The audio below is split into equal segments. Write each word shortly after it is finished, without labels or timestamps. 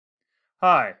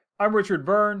Hi, I'm Richard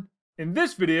Byrne. In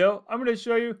this video, I'm going to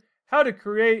show you how to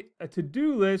create a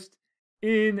to-do list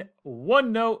in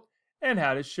OneNote and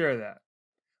how to share that.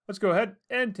 Let's go ahead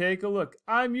and take a look.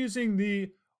 I'm using the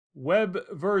web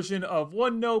version of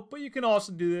OneNote, but you can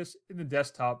also do this in the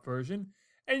desktop version.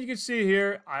 And you can see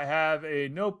here, I have a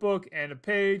notebook and a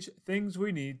page, things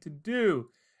we need to do.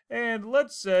 And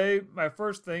let's say my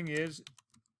first thing is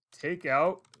take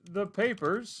out the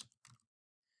papers.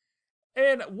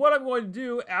 And what I'm going to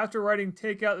do after writing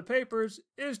take out the papers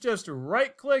is just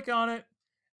right click on it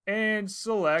and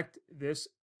select this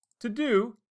to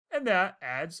do, and that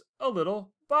adds a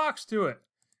little box to it.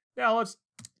 Now let's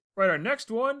write our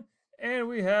next one, and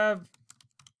we have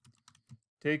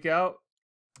take out,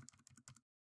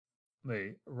 let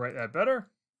me write that better,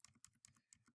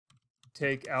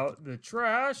 take out the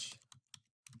trash,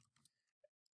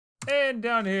 and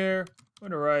down here I'm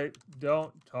going to write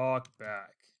don't talk back.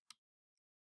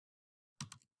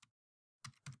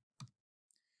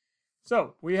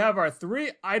 So we have our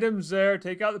three items there: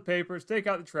 take out the papers, take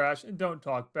out the trash, and don't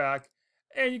talk back.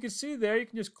 And you can see there, you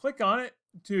can just click on it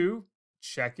to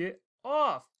check it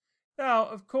off. Now,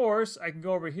 of course, I can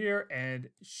go over here and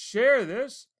share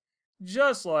this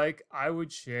just like I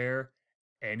would share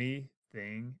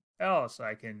anything else.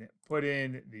 I can put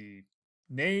in the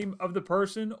name of the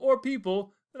person or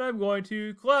people that I'm going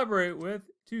to collaborate with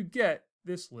to get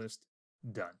this list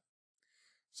done.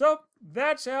 So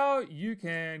that's how you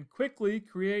can quickly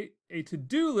create a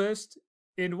to-do list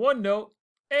in OneNote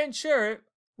and share it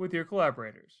with your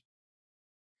collaborators.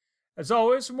 As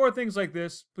always, for more things like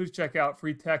this, please check out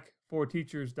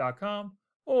freetech4teachers.com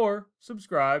or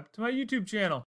subscribe to my YouTube channel.